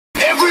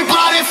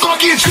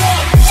get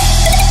drunk.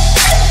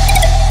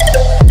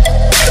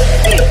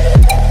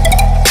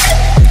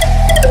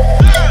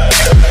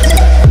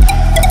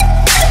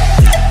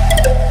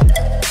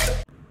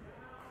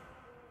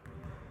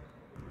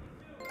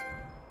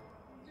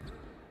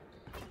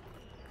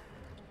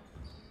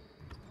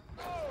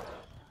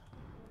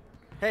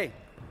 Hey,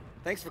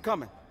 thanks for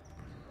coming.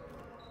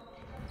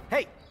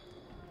 Hey,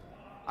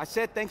 I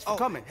said thanks for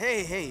coming.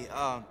 Hey,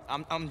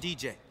 I'm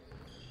DJ.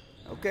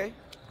 Okay,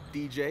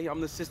 DJ, I'm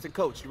the assistant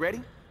coach. You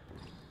ready?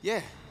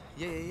 Yeah.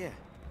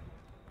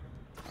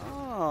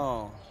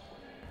 Oh,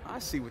 I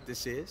see what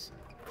this is.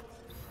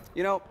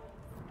 You know,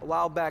 a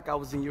while back I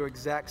was in your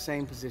exact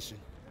same position.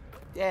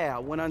 Yeah, I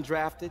went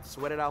undrafted,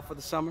 sweated out for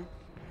the summer,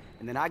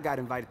 and then I got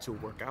invited to a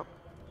workout.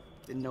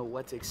 Didn't know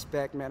what to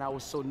expect, man. I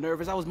was so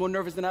nervous. I was more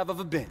nervous than I've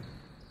ever been.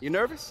 You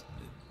nervous?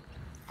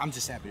 I'm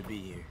just happy to be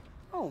here.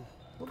 Oh,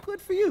 well, good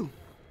for you.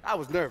 I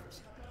was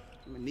nervous.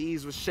 My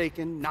knees were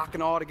shaking,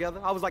 knocking all together.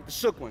 I was like the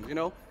shook one, you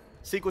know?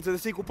 Sequel to the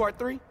sequel, part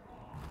 3.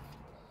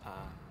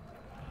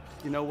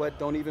 You know what?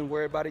 Don't even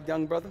worry about it,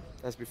 young brother.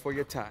 That's before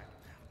your time.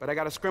 But I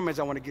got a scrimmage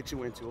I want to get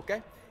you into,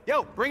 okay?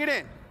 Yo, bring it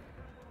in.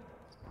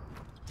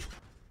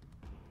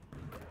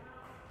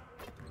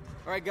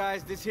 All right,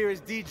 guys, this here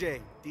is DJ.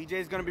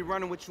 DJ's gonna be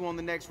running with you on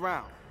the next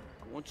round.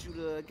 I want you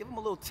to give him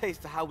a little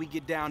taste of how we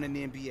get down in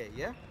the NBA,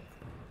 yeah?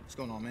 What's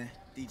going on, man?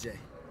 DJ. Hey,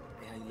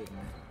 how you living,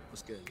 man?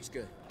 What's good?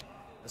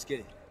 Let's get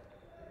it.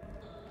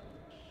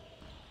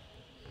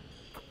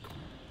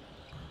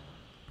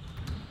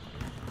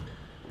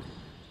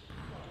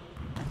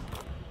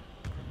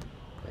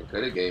 They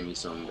could have gave me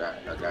some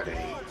I got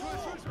a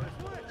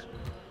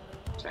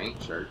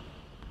tank shirt,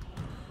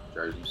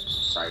 jersey,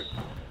 type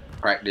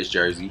practice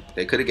jersey.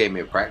 They could have gave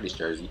me a practice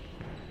jersey.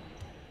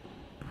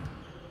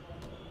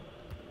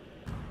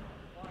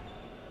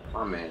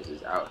 My man's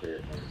is out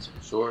here in some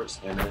shorts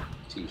and a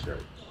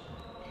t-shirt.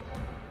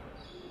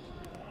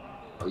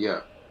 Oh yeah,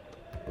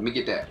 let me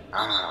get that.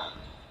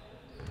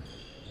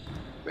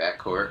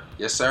 Backcourt,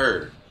 yes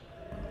sir.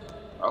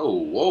 Oh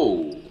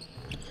whoa.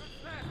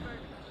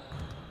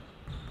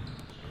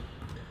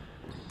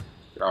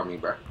 Get off me,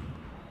 bro.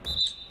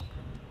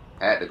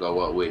 Had to go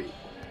up with it.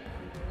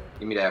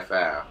 Give me that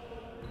foul.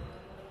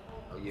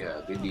 Oh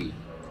yeah, good D.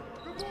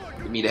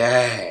 Give me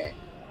that.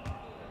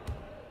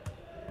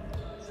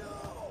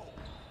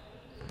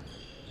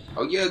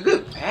 Oh yeah,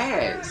 good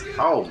pass.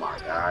 Oh my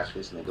gosh,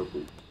 this nigga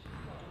poop.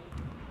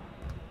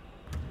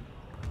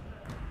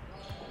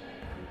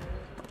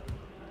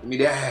 Give me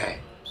that.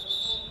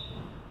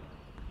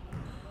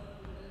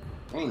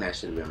 Dang, that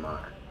should have been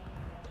mine.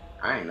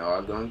 I ain't know I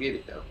was gonna get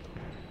it though.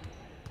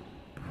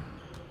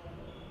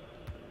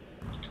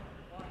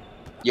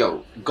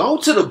 Yo, go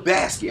to the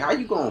basket. How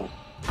you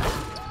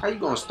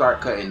gonna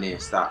start cutting then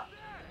stop?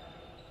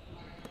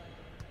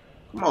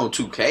 Come on,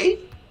 2K.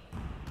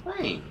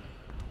 Dang.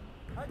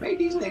 Make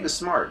these niggas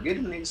smart.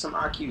 Get them niggas some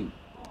IQ.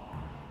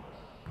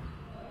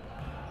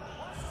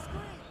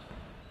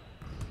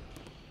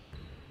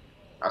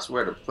 I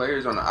swear the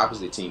players on the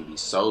opposite team be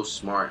so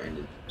smart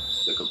and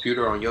the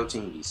computer on your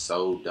team be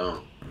so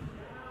dumb.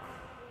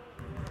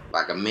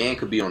 Like a man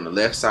could be on the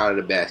left side of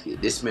the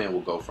basket. This man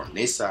will go from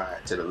this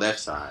side to the left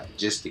side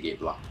just to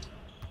get blocked.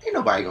 Ain't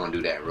nobody gonna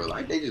do that in real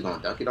life. They just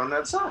gonna dunk it on the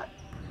other side.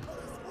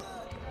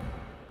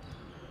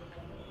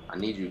 I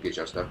need you to get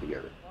your stuff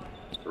together.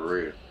 For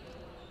real.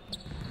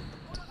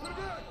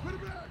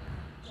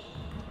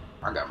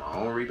 I got my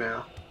own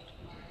rebound.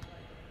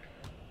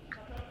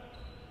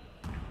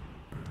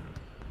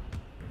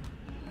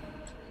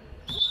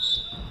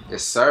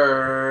 Yes,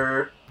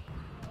 sir.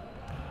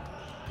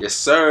 Yes,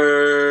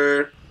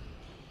 sir.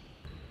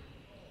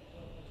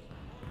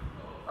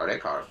 Oh, they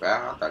called a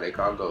foul? I thought they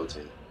called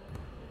goaltending.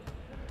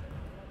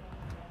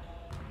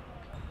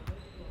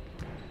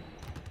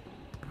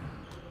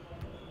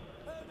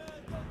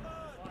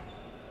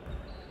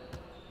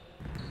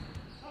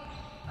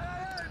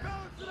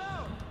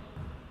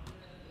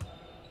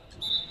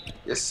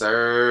 Yes,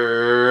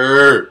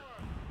 sir.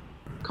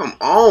 Come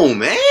on,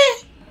 man.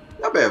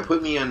 Y'all better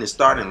put me in the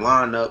starting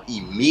lineup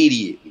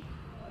immediately.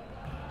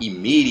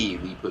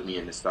 Immediately put me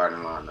in the starting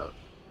lineup.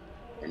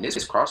 And this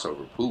is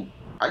crossover poop.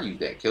 I use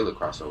that killer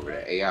crossover,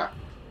 that AI.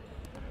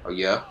 Oh,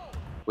 yeah?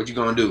 What you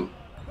gonna do?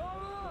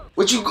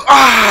 What you...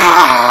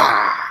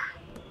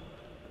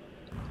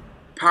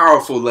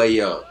 Powerful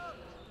layup.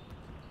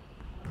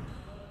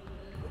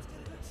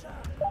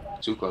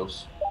 Too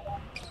close.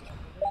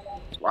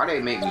 Why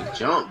they make me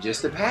jump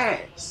just to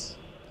pass?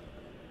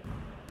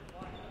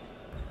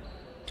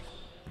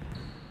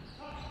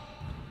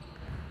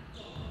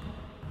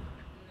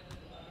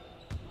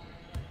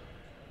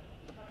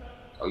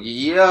 Oh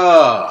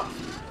yeah.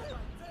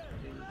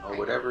 Or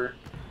whatever.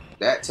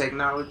 That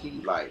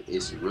technology, like,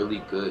 it's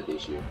really good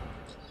this year.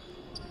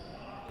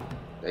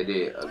 They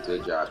did a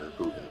good job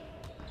improving it,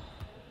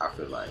 I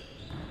feel like.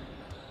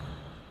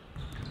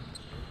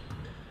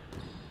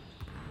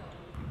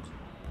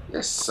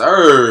 Yes,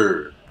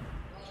 sir.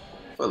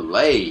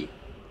 Filet.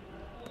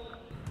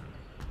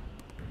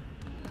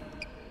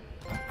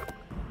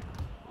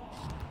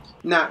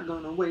 Not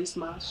gonna waste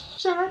my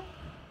shot.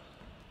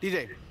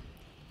 DJ,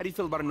 how do you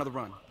feel about another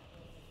run?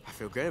 I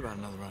feel great about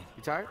another run.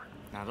 You tired?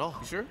 Not at all.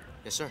 You sure?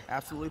 Yes, sir.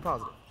 Absolutely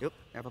positive. Yep.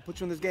 Now, if I put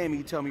you in this game and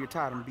you tell me you're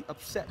tired, I'm gonna be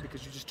upset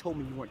because you just told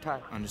me you weren't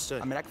tired.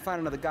 Understood. I mean, I can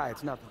find another guy.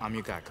 It's nothing. I'm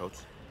your guy, coach.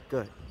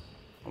 Good.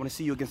 I want to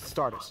see you against the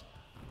starters.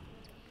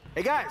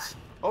 Hey, guys,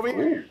 over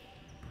here.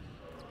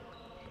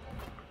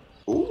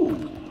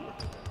 Ooh.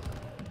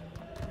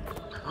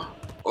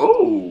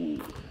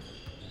 Ooh.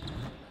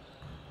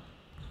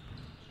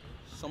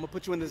 So I'm gonna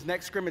put you in this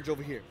next scrimmage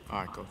over here.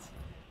 All right, coach.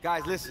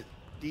 Guys, listen.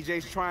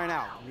 DJ's trying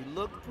out. He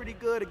looked pretty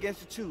good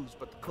against the twos,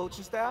 but the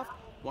coaching staff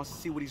wants to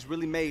see what he's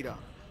really made of.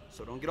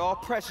 So don't get all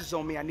precious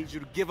on me. I need you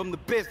to give him the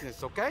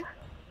business, okay?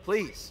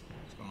 Please.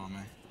 What's going on,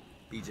 man?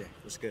 DJ,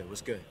 what's good?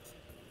 What's good?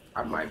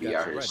 I might be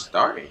out here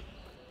starting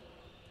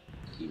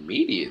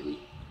immediately.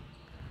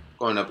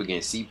 Going up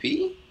against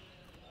CP.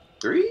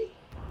 3.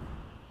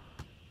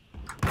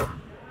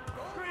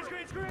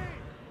 Screen!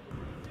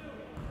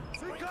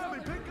 Pick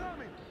coming!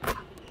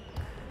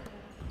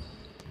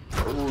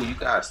 Ooh, you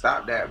gotta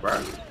stop that,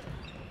 bro.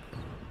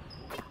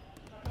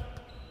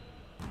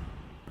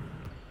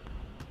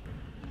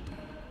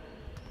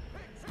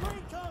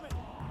 Screen coming!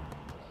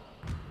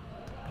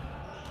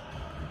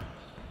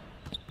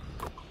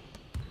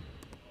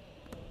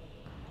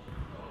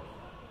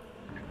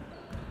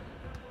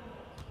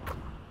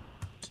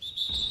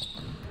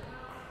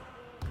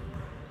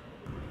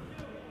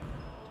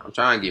 I'm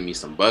trying to get me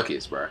some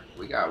buckets, bro.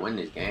 We gotta win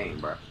this game,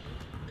 bro.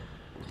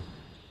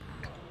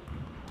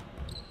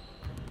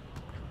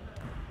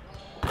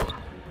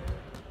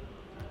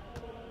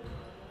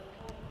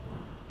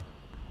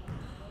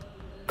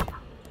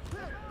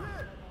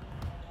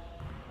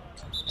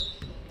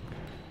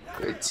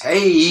 Good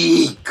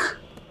take.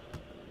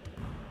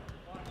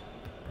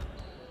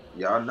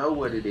 Y'all know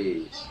what it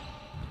is.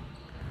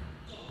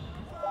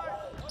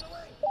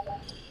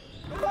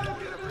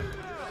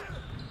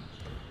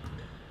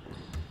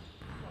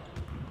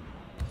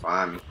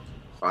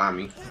 Find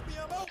me.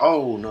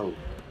 Oh no.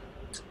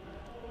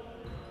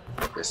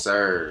 Yes,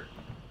 sir.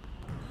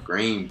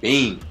 Green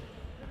bean.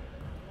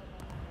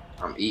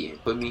 I'm eating.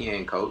 Put me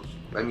in, coach.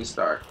 Let me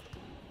start.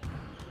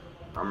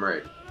 I'm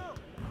ready.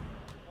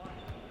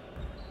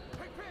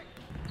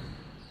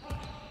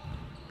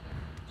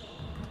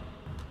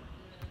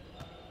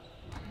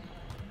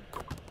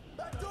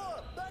 Back door!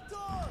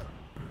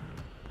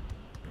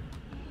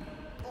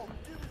 Oh,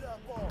 give me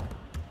that ball.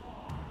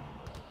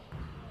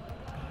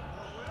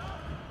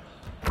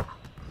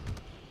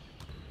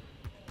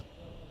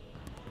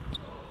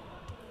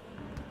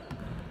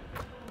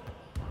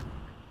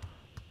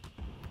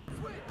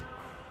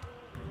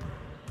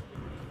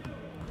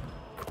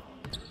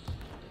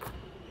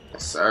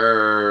 Yes,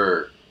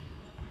 sir.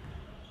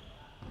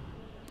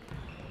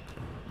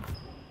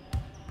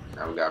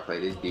 Now we gotta play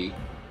this D.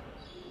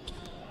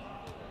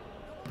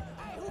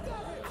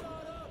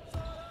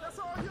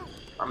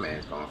 My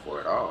man's going for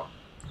it all.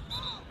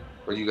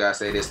 What you guys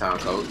say this time,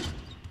 coach?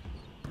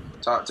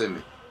 Talk to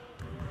me.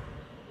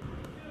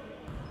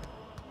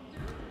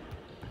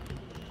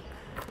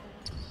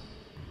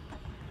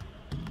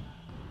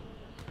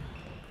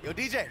 Yo,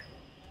 DJ.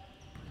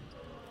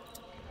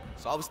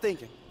 So I was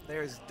thinking,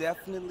 there is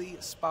definitely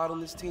a spot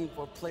on this team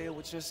for a player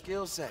with your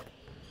skill set.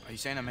 Are you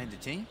saying I made the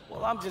team?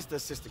 Well, I'm just the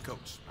assistant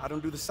coach. I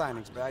don't do the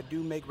signings, but I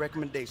do make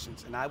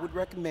recommendations. And I would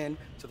recommend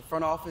to the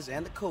front office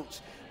and the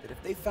coach that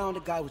if they found a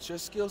guy with your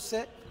skill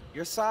set,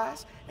 your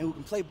size, and who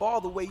can play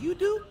ball the way you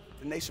do,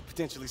 then they should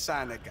potentially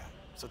sign that guy.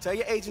 So tell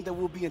your agent that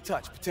we'll be in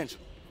touch,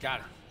 potentially.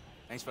 Got it.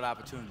 Thanks for the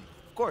opportunity.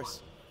 Of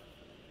course.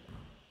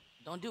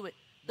 Don't do it.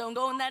 Don't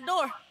go in that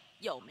door.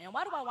 Yo, man,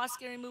 why do I watch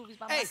scary movies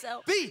by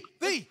myself? V,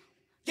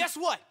 guess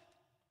what?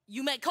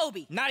 You met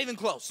Kobe. Not even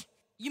close.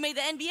 You made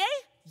the NBA?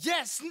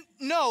 Yes,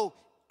 no,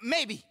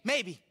 maybe.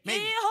 Yeah,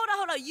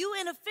 hold on. You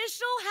an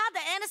official? How'd the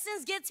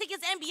Andersons get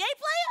tickets NBA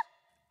player?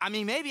 I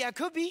mean, maybe I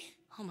could be.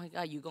 Oh my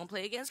God, you gonna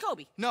play against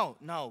Kobe? No.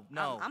 I'm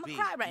gonna B,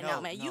 cry right no,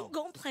 now, man. no. You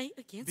gonna play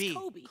against B,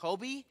 Kobe?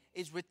 Kobe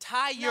is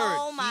retired.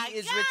 Oh my he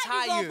is God,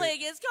 retired. you gonna play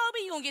against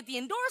Kobe? You gonna get the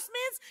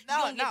endorsements? No,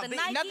 you gonna get the B,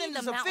 Nike, nothing the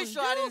is Mountain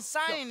official. Dew? I didn't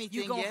sign Yo,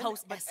 anything You gonna yet.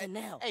 host But,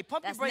 SNL? Hey,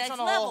 pump your That's brakes next on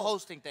the whole level.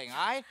 hosting thing,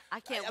 all right? I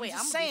can't I'm wait.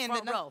 just I'm saying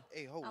gonna be front that. row.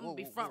 Hey, I'm gonna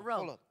be whoa, front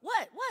hold row. up.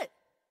 What?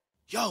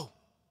 Yo,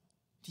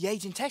 the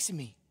agent texted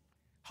me.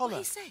 Hold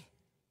What'd up. he say?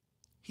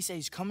 He said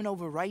he's coming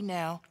over right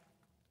now.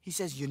 He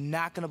says you're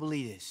not gonna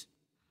believe this.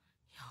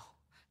 Yo,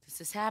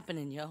 this is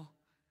happening, yo.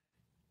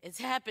 It's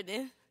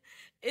happening.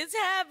 It's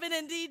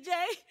happening, DJ.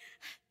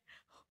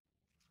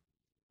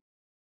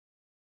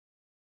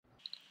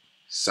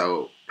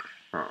 So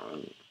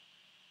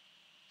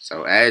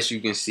as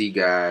you can see,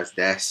 guys,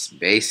 that's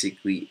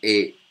basically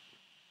it.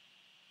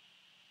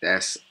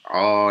 That's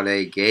all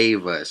they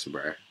gave us,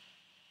 bruh.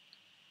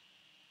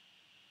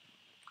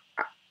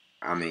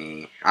 I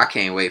mean, I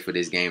can't wait for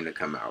this game to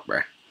come out,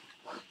 bruh.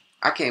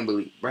 I can't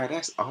believe, bruh,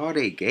 that's all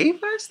they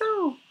gave us,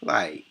 though?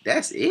 Like,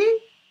 that's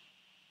it?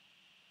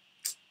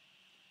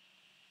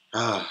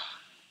 Now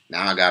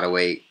I gotta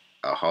wait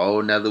a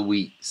whole nother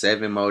week,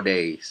 7 more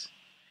days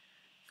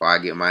before I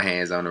get my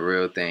hands on the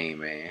real thing,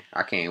 man.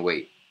 I can't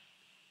wait.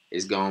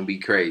 It's gonna be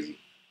crazy.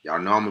 Y'all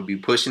know I'm gonna be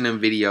pushing them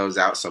videos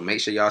out, so make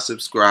sure y'all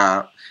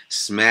subscribe.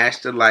 Smash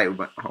the like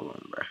button. Hold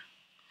on, bro.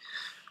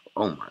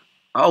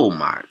 Oh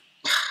my.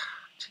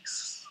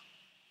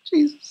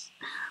 Jesus.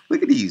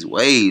 Look at these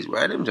waves,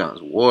 bro. Them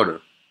John's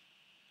water.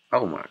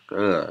 Oh my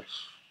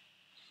gosh.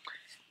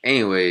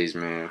 Anyways,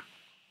 man.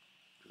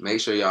 Make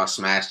sure y'all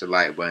smash the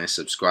like button.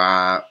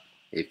 Subscribe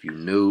if you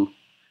new.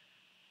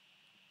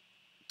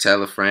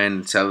 Tell a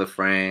friend. Tell a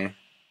friend.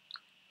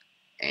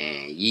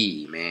 And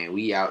yeah, man.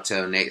 We out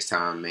till next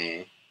time,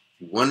 man.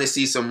 If you want to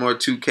see some more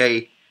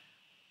 2K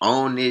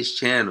on this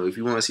channel, if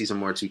you want to see some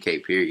more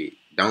 2K, period,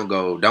 don't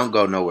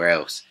go nowhere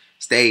else.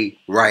 Stay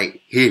right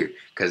here,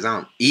 cause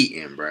I'm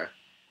eating, bruh.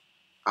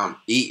 I'm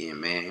eating,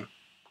 man.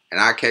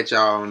 And I'll catch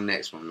y'all on the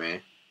next one,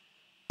 man.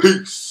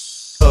 Peace.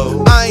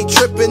 I ain't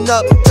tripping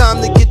up, time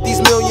to get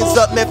these millions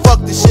up, man, fuck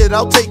this shit,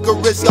 I'll take a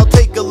risk, I'll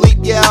take a leap,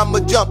 yeah, I'ma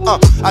jump,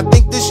 I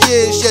think this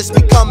year is just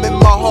becoming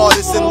my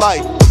hardest in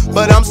life,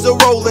 but I'm still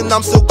rolling,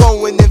 I'm still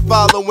going and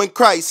following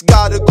Christ,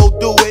 gotta go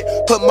do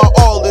it, put my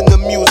all in the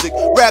music,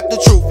 rap the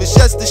truth, it's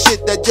just the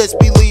shit that just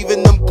be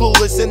leaving them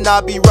clueless, and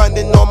I be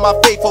running on my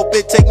faith, hope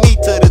it take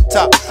me to the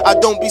top, I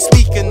don't be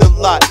speaking a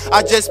lot,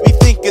 I just be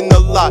thinking a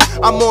lot,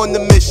 I'm on the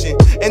mission,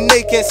 and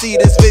they can't see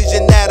this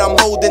vision that I'm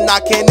holding,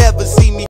 I can't ever see me